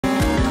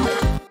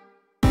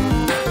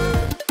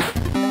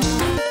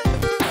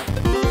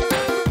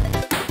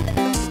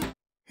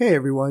Hey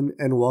everyone,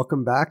 and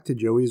welcome back to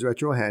Joey's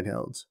Retro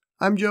Handhelds.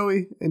 I'm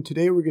Joey, and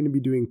today we're going to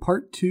be doing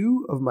part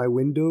 2 of my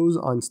Windows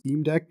on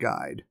Steam Deck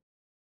guide.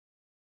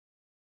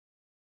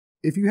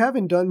 If you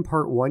haven't done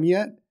part 1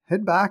 yet,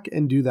 head back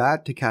and do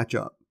that to catch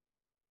up.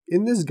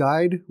 In this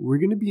guide, we're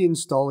going to be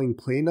installing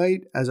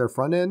Playnite as our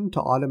front end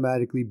to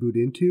automatically boot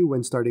into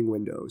when starting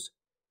Windows.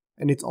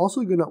 And it's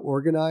also going to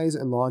organize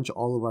and launch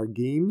all of our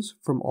games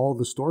from all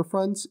the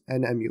storefronts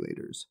and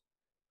emulators.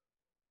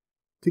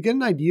 To get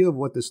an idea of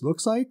what this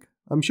looks like,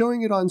 I'm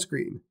showing it on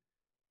screen.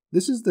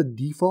 This is the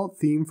default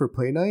theme for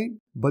Playnite,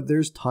 but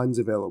there's tons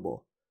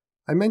available.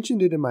 I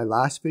mentioned it in my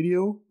last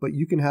video, but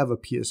you can have a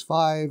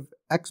PS5,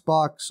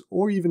 Xbox,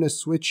 or even a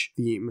Switch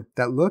theme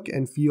that look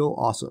and feel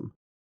awesome.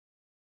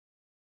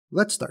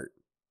 Let's start.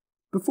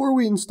 Before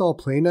we install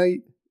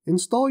Playnite,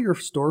 install your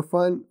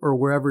storefront or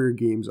wherever your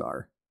games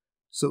are.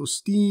 So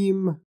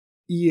Steam,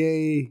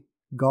 EA,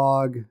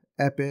 GOG,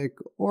 Epic,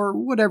 or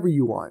whatever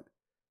you want.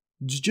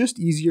 It's just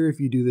easier if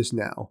you do this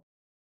now.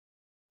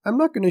 I'm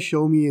not going to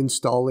show me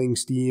installing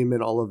Steam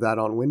and all of that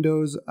on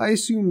Windows. I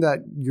assume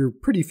that you're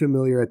pretty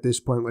familiar at this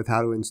point with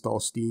how to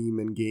install Steam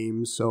and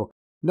games, so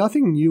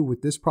nothing new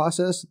with this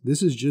process.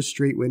 This is just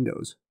straight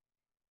Windows.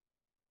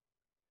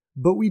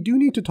 But we do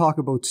need to talk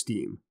about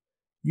Steam.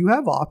 You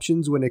have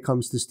options when it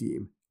comes to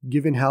Steam,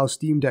 given how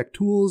Steam Deck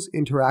Tools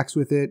interacts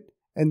with it,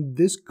 and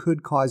this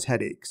could cause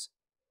headaches.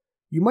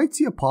 You might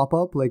see a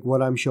pop-up like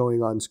what I'm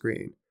showing on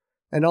screen,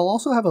 and I'll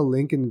also have a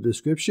link in the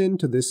description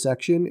to this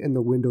section in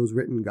the Windows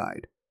written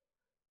guide.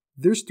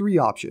 There's 3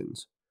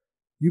 options.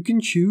 You can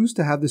choose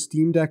to have the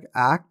Steam Deck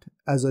act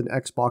as an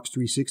Xbox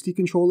 360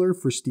 controller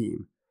for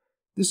Steam.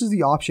 This is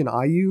the option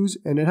I use,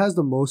 and it has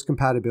the most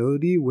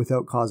compatibility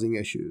without causing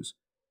issues.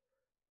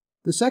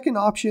 The second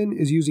option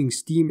is using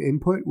Steam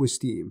input with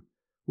Steam,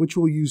 which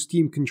will use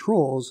Steam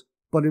controls,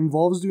 but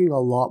involves doing a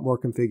lot more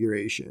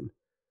configuration.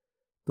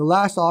 The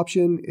last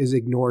option is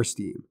ignore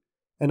Steam,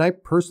 and I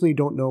personally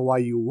don't know why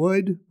you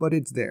would, but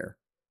it's there.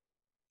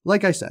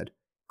 Like I said,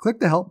 click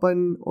the help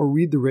button or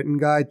read the written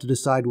guide to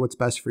decide what's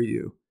best for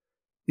you.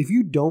 If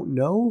you don't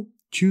know,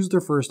 choose the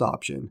first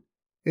option.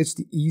 It's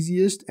the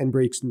easiest and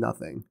breaks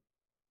nothing.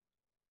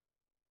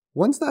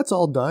 Once that's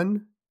all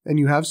done, and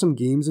you have some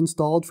games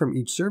installed from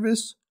each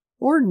service,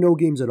 or no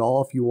games at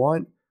all if you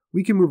want,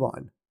 we can move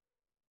on.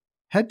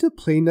 Head to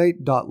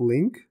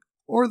playnite.link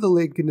or the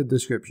link in the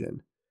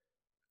description.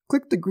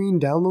 Click the green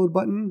download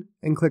button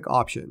and click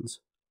Options.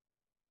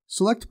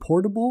 Select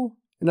Portable,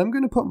 and I'm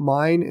going to put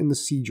mine in the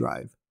C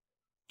drive.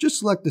 Just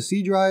select the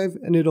C drive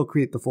and it'll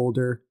create the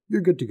folder.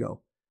 You're good to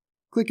go.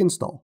 Click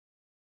Install.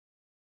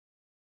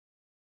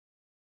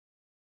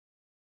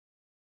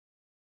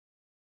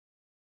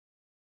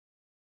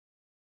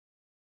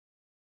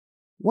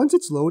 Once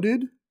it's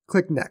loaded,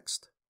 click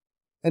Next.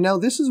 And now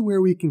this is where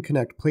we can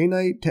connect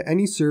Playnite to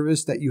any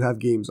service that you have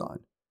games on.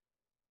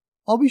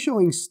 I'll be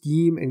showing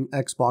Steam and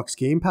Xbox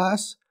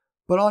Gamepass,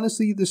 but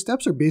honestly, the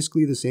steps are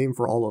basically the same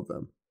for all of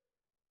them.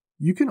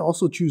 You can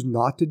also choose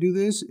not to do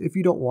this if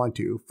you don't want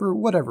to, for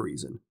whatever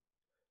reason.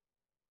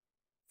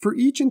 For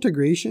each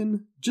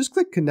integration, just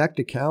click Connect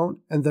Account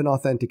and then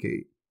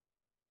Authenticate.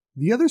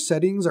 The other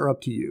settings are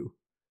up to you.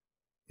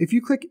 If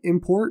you click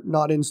Import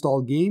Not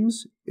Installed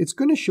Games, it's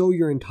going to show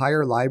your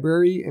entire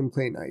library in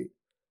Playnite,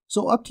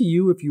 so up to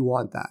you if you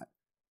want that.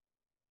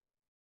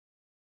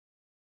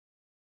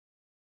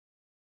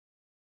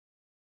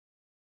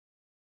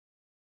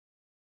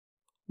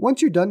 Once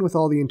you're done with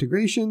all the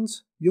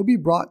integrations, you'll be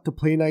brought to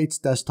Playnite's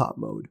desktop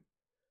mode.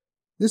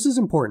 This is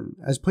important,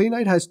 as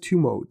Playnite has 2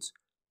 modes,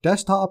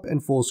 desktop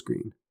and full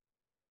screen.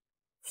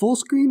 Full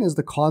screen is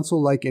the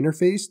console-like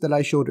interface that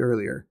I showed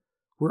earlier,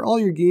 where all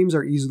your games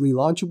are easily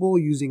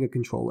launchable using a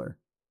controller.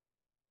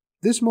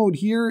 This mode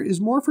here is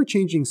more for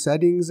changing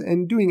settings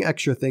and doing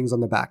extra things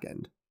on the back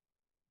end.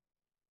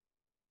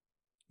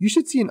 You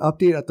should see an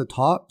update at the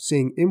top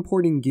saying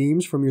importing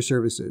games from your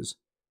services,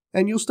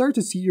 and you'll start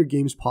to see your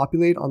games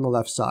populate on the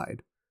left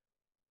side.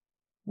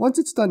 Once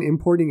it's done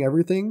importing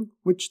everything,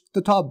 which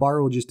the top bar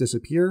will just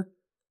disappear,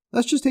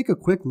 let's just take a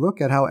quick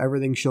look at how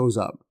everything shows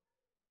up.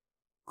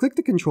 Click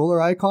the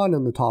controller icon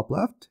in the top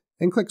left,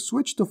 and click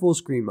Switch to full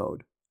screen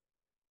mode.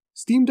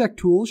 Steam Deck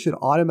Tools should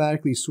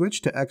automatically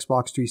switch to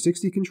Xbox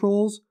 360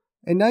 controls,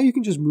 and now you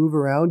can just move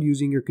around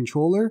using your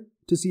controller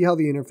to see how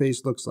the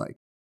interface looks like.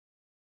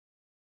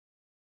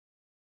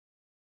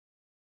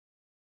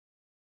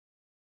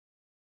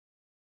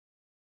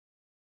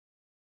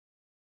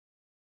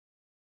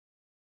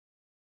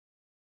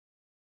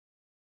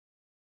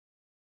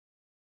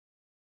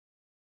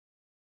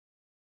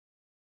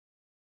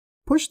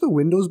 Push the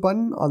Windows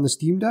button on the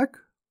Steam Deck,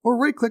 or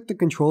right-click the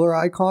controller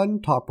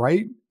icon top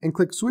right and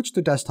click Switch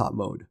to desktop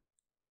mode.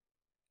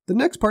 The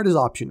next part is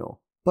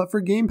optional, but for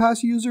Game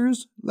Pass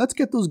users, let's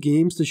get those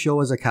games to show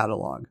as a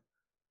catalog.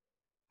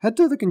 Head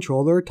to the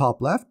controller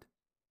top left,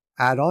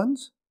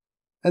 Add-ons,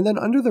 and then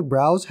under the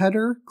Browse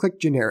header, click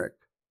Generic.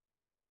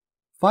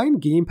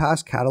 Find Game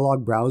Pass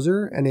Catalog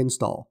Browser and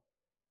install.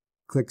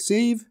 Click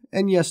Save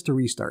and Yes to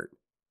restart.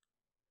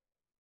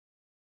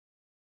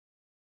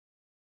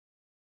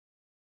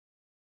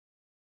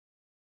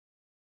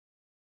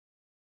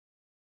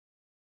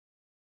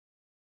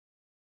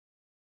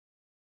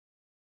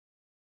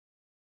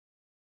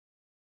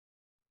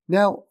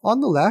 Now,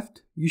 on the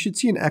left, you should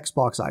see an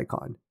Xbox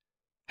icon.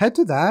 Head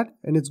to that,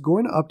 and it's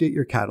going to update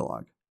your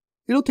catalog.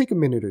 It'll take a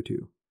minute or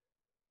two.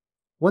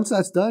 Once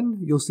that's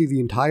done, you'll see the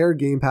entire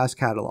Gamepass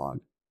catalog.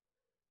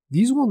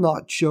 These will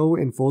not show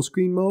in full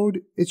screen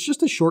mode, it's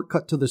just a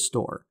shortcut to the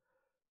store.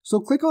 So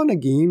click on a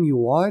game you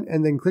want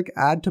and then click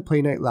Add to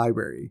Playnite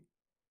Library.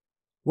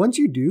 Once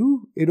you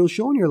do, it'll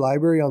show in your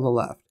library on the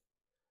left.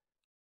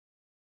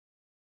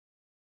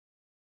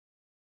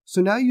 So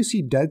now you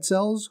see Dead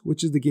Cells,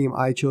 which is the game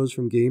I chose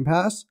from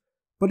Gamepass,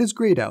 but it's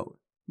grayed out,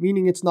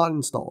 meaning it's not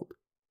installed.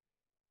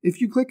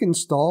 If you click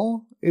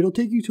Install, it'll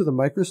take you to the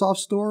Microsoft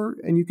Store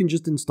and you can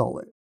just install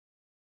it.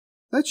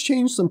 Let's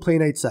change some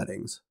Playnite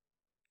settings.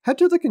 Head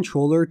to the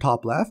controller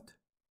top left,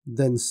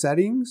 then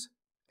Settings,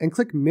 and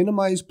click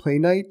Minimize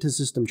Playnite to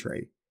System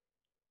Tray.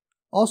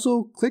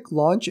 Also, click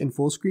Launch in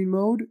full screen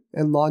mode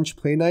and launch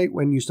Playnite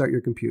when you start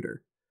your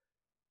computer.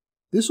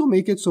 This will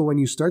make it so when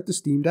you start the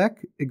Steam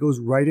Deck, it goes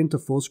right into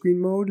full screen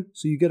mode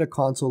so you get a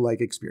console-like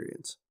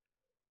experience.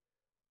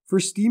 For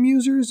Steam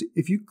users,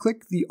 if you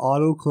click the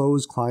Auto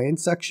Close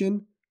Client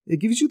section, it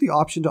gives you the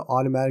option to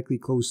automatically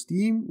close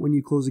Steam when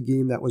you close a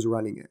game that was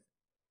running it.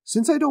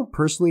 Since I don't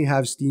personally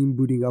have Steam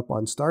booting up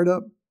on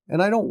startup,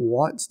 and I don't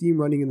want Steam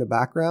running in the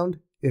background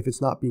if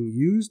it's not being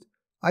used,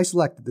 I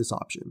selected this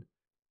option.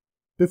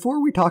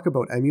 Before we talk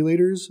about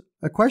emulators,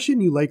 a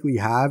question you likely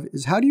have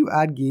is how do you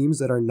add games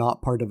that are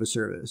not part of a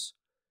service?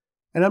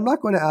 And I'm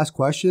not going to ask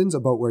questions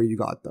about where you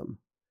got them.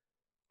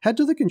 Head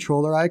to the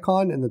controller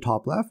icon in the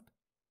top left,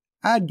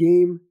 Add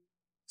Game,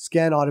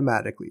 Scan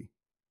Automatically.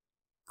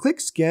 Click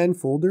Scan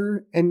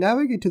Folder and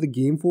navigate to the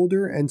game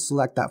folder and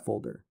select that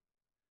folder.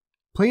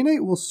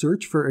 Playnite will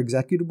search for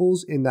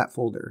executables in that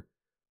folder.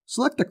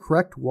 Select the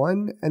correct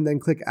one and then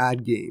click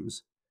Add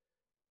Games.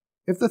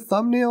 If the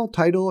thumbnail,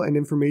 title, and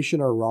information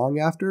are wrong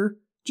after,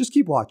 just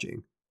keep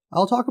watching.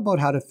 I'll talk about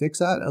how to fix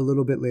that a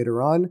little bit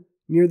later on,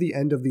 near the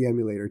end of the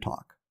emulator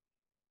talk.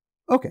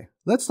 Okay,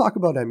 let's talk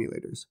about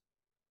emulators.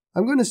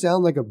 I'm going to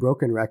sound like a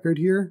broken record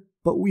here,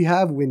 but we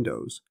have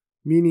Windows,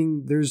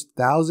 meaning there's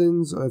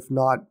thousands, if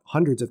not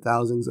hundreds of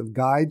thousands, of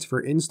guides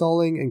for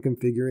installing and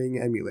configuring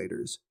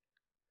emulators.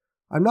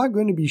 I'm not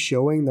going to be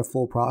showing the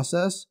full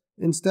process.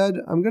 Instead,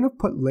 I'm going to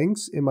put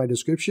links in my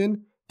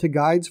description to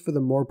guides for the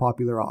more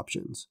popular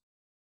options.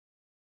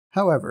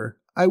 However,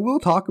 I will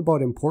talk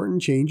about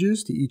important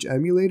changes to each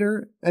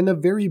emulator and a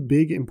very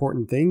big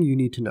important thing you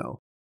need to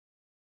know.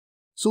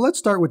 So let's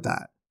start with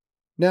that.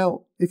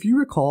 Now, if you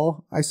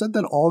recall, I said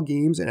that all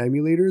games and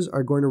emulators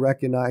are going to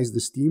recognize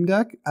the Steam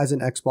Deck as an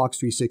Xbox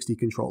 360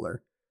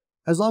 controller,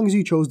 as long as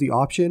you chose the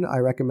option I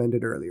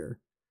recommended earlier.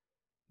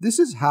 This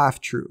is half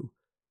true.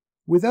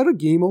 Without a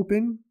game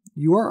open,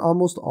 you are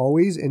almost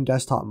always in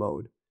desktop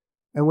mode,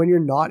 and when you're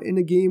not in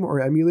a game or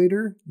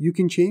emulator, you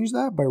can change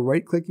that by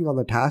right-clicking on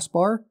the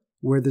taskbar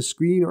where the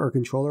screen or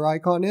controller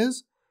icon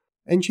is,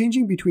 and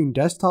changing between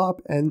desktop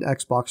and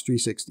Xbox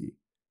 360.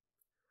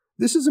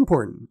 This is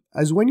important,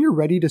 as when you're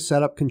ready to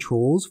set up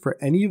controls for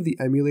any of the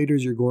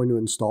emulators you're going to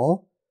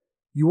install,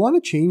 you want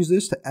to change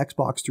this to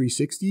Xbox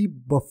 360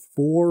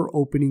 before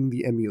opening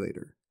the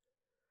emulator.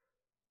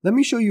 Let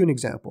me show you an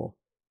example.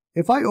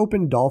 If I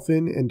open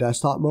Dolphin in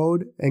desktop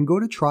mode and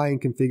go to try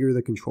and configure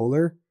the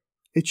controller,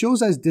 it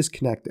shows as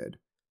disconnected,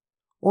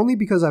 only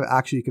because I've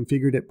actually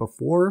configured it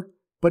before,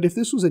 but if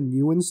this was a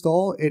new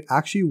install, it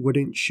actually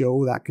wouldn't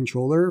show that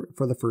controller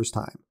for the first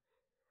time.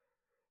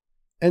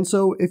 And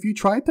so if you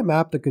tried to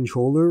map the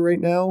controller right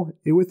now,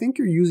 it would think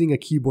you're using a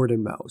keyboard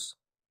and mouse.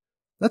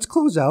 Let's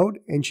close out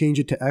and change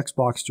it to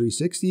Xbox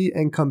 360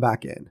 and come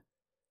back in.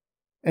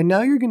 And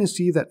now you're going to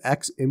see that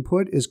X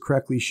input is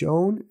correctly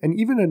shown and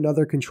even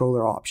another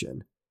controller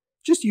option.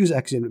 Just use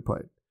X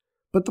input.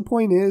 But the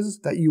point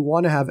is that you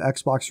want to have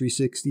Xbox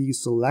 360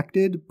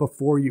 selected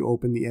before you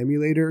open the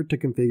emulator to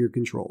configure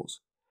controls.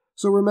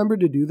 So remember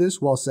to do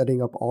this while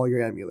setting up all your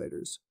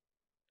emulators.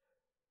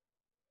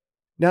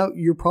 Now,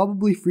 you're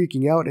probably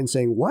freaking out and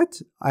saying,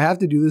 what? I have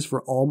to do this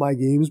for all my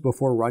games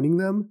before running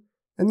them?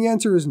 And the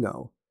answer is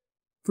no.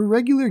 For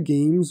regular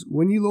games,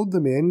 when you load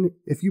them in,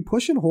 if you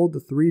push and hold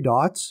the three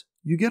dots,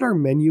 you get our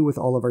menu with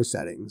all of our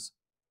settings.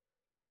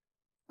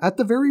 At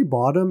the very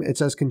bottom, it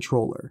says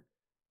Controller.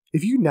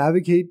 If you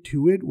navigate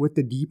to it with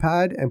the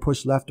D-pad and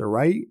push left or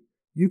right,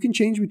 you can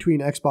change between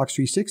Xbox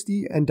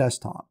 360 and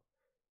desktop.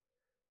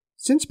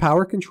 Since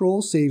Power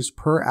Control saves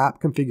per app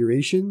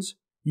configurations,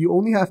 you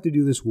only have to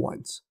do this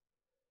once.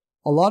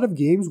 A lot of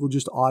games will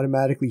just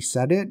automatically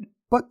set it,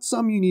 but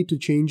some you need to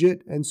change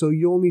it, and so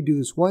you only do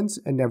this once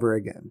and never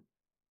again.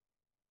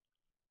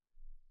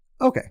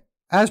 Okay,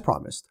 as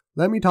promised,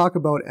 let me talk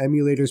about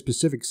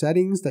emulator-specific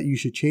settings that you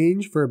should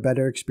change for a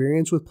better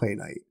experience with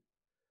Playnite.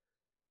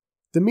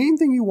 The main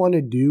thing you want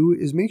to do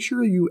is make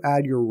sure you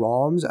add your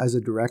ROMs as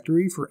a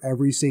directory for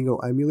every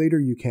single emulator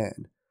you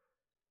can.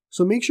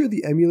 So make sure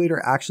the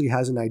emulator actually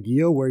has an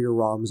idea where your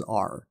ROMs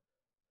are.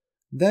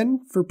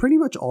 Then, for pretty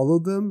much all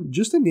of them,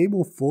 just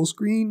enable full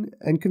screen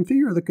and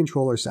configure the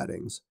controller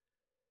settings.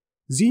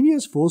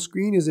 Xenia's full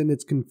screen is in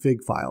its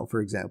config file,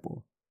 for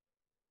example.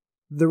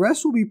 The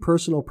rest will be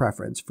personal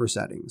preference for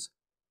settings.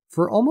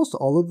 For almost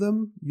all of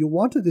them, you'll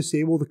want to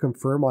disable the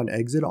confirm on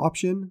exit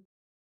option,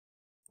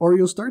 or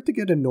you'll start to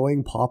get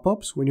annoying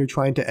pop-ups when you're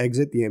trying to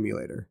exit the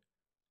emulator.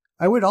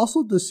 I would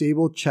also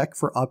disable check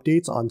for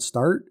updates on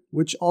start,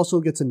 which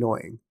also gets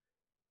annoying.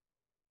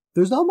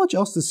 There's not much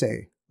else to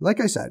say. Like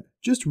I said,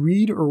 just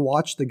read or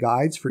watch the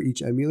guides for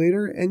each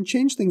emulator and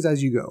change things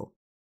as you go.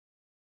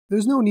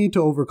 There's no need to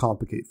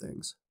overcomplicate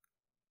things.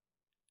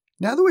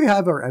 Now that we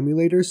have our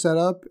emulators set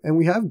up and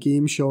we have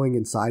games showing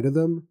inside of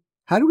them,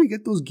 how do we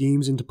get those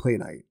games into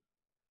Playnite?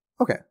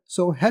 Okay,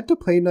 so head to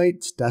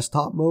Playnite's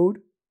desktop mode,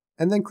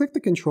 and then click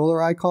the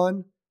controller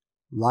icon,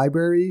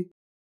 Library,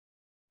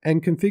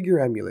 and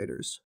Configure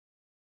Emulators.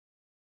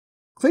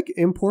 Click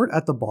Import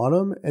at the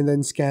bottom and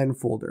then Scan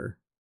Folder.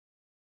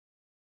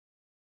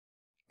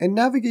 And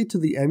navigate to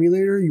the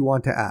emulator you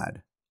want to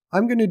add.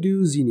 I'm going to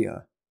do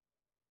Xenia.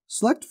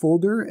 Select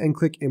Folder and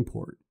click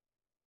Import.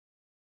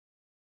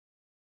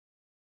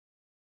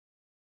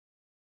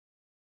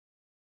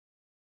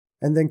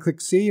 And then click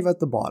Save at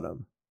the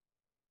bottom.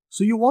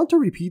 So you want to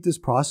repeat this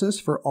process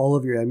for all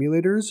of your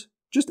emulators,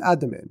 just add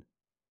them in.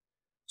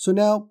 So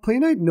now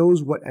Playnite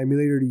knows what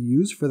emulator to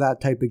use for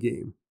that type of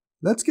game.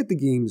 Let's get the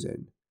games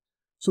in.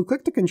 So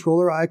click the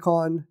controller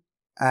icon,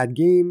 Add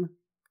Game,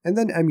 and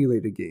then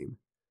Emulate a Game.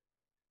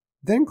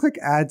 Then click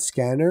Add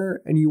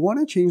Scanner, and you want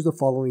to change the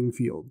following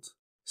fields.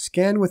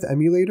 Scan with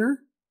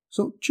emulator,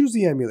 so choose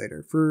the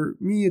emulator. For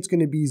me, it's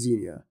going to be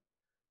Xenia.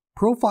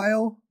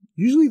 Profile,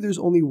 usually there's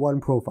only one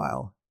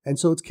profile, and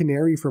so it's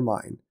Canary for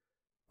mine.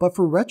 But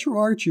for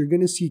RetroArch, you're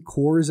going to see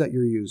cores that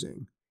you're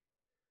using.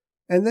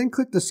 And then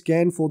click the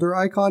Scan Folder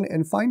icon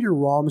and find your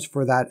ROMs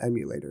for that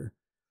emulator.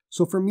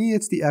 So for me,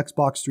 it's the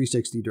Xbox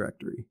 360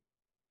 directory.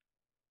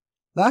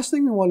 Last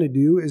thing we want to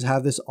do is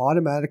have this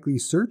automatically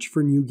search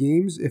for new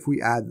games if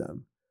we add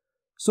them.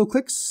 So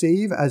click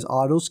Save as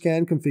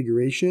Autoscan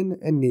Configuration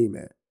and name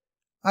it.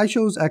 I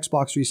chose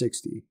Xbox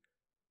 360.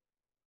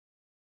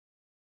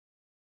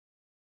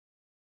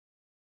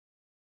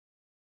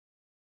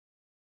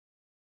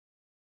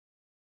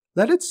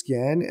 Let it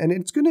scan, and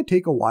it's going to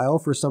take a while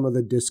for some of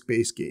the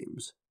disk-based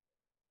games.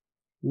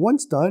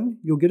 Once done,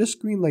 you'll get a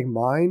screen like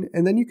mine,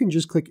 and then you can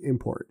just click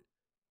Import.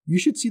 You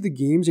should see the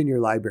games in your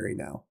library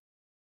now.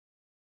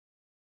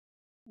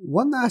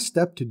 One last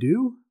step to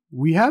do,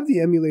 we have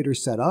the emulator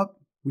set up,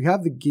 we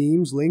have the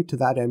games linked to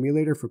that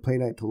emulator for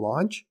Playnite to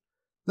launch.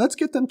 Let's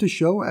get them to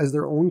show as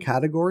their own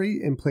category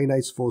in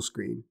Playnite's full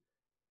screen.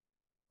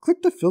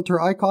 Click the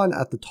filter icon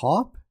at the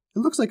top. It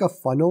looks like a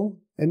funnel,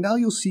 and now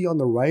you'll see on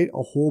the right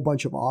a whole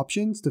bunch of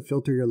options to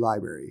filter your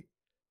library.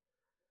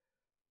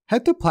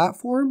 Head to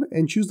Platform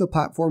and choose the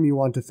platform you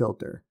want to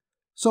filter.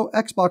 So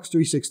Xbox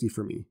 360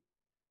 for me.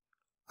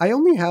 I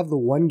only have the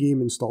one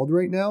game installed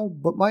right now,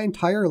 but my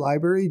entire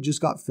library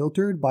just got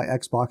filtered by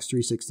Xbox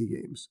 360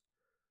 games.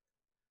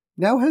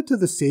 Now head to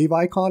the save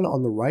icon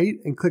on the right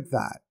and click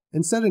that,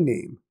 and set a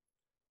name.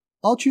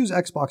 I'll choose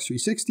Xbox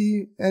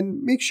 360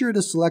 and make sure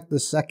to select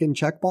the second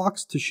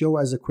checkbox to show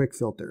as a quick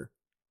filter.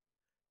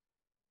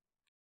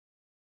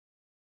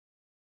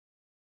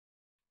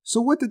 So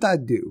what did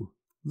that do?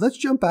 Let's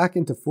jump back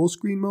into full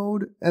screen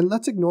mode and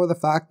let's ignore the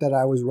fact that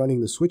I was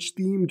running the Switch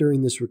theme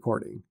during this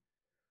recording.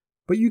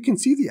 But you can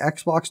see the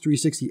Xbox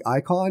 360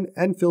 icon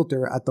and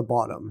filter at the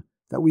bottom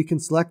that we can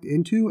select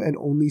into and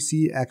only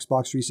see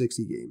Xbox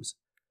 360 games.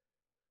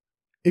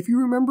 If you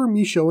remember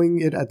me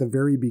showing it at the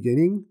very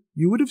beginning,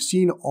 you would have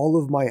seen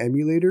all of my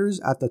emulators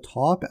at the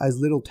top as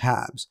little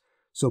tabs.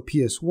 So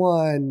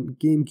PS1,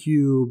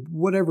 GameCube,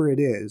 whatever it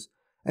is.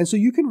 And so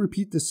you can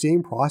repeat the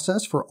same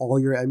process for all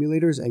your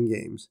emulators and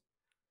games.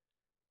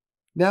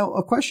 Now,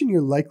 a question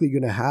you're likely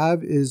going to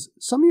have is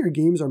some of your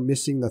games are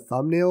missing the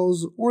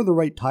thumbnails or the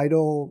right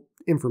title,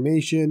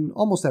 information,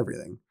 almost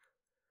everything.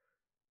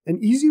 An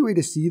easy way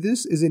to see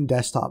this is in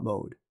desktop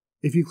mode.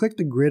 If you click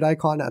the grid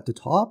icon at the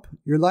top,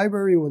 your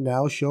library will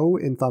now show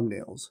in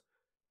thumbnails.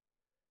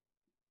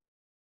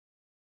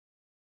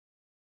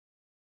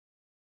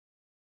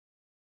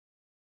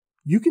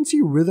 You can see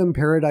Rhythm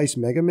Paradise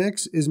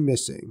Megamix is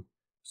missing.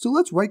 So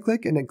let's right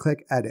click and then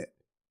click Edit.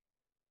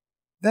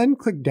 Then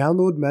click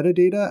Download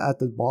Metadata at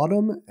the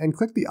bottom and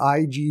click the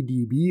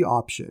IGDB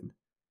option.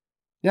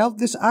 Now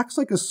this acts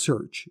like a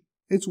search.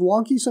 It's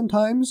wonky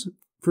sometimes.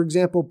 For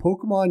example,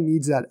 Pokemon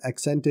needs that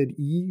accented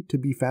E to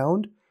be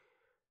found.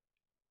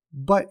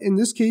 But in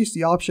this case,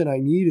 the option I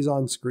need is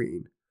on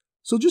screen.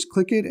 So just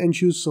click it and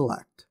choose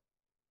Select.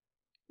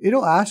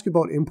 It'll ask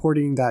about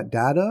importing that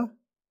data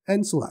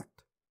and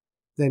select.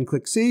 Then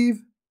click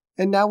Save,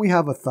 and now we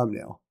have a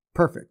thumbnail.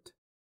 Perfect.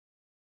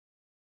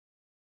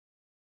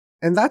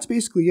 And that's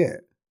basically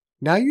it.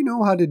 Now you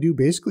know how to do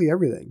basically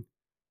everything.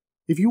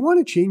 If you want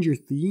to change your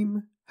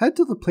theme, head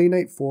to the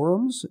Playnite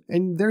forums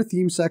and their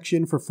theme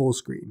section for full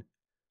screen,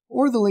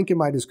 or the link in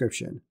my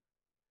description.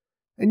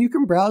 And you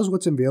can browse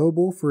what's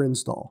available for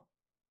install.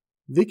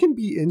 They can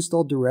be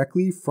installed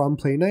directly from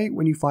Playnite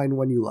when you find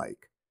one you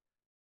like.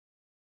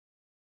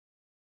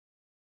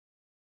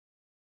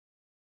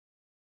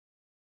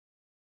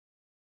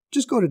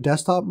 Just go to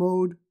desktop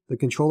mode, the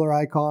controller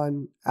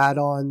icon,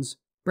 add-ons,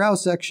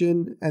 browse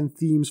section, and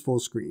themes full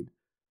screen.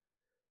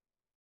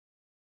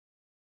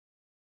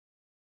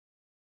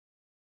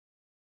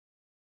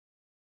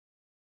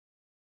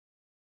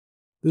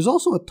 There's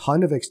also a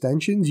ton of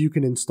extensions you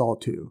can install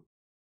too,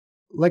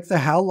 like the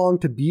How Long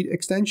to Beat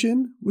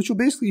extension, which will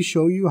basically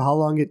show you how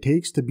long it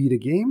takes to beat a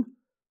game,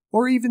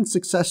 or even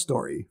Success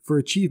Story for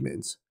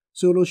achievements,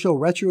 so it'll show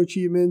retro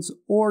achievements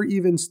or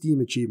even Steam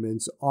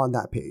achievements on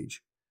that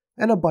page,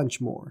 and a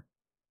bunch more.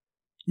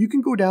 You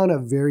can go down a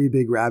very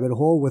big rabbit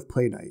hole with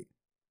Playnite.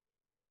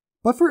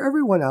 But for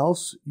everyone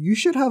else, you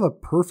should have a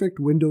perfect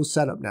Windows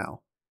setup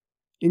now.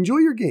 Enjoy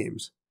your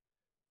games.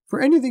 For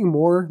anything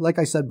more, like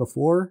I said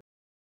before,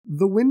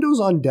 the Windows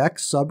on Deck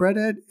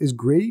subreddit is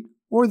great,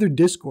 or their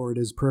Discord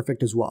is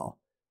perfect as well,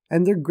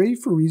 and they're great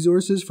for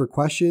resources for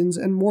questions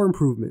and more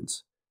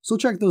improvements, so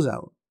check those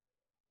out.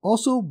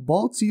 Also,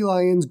 Bald Sea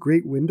Lion's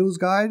Great Windows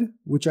Guide,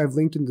 which I've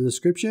linked in the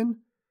description,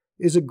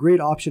 is a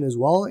great option as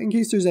well in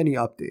case there's any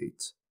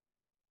updates.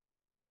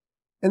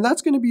 And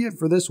that's going to be it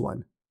for this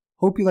one.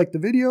 Hope you liked the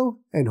video,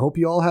 and hope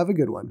you all have a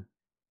good one.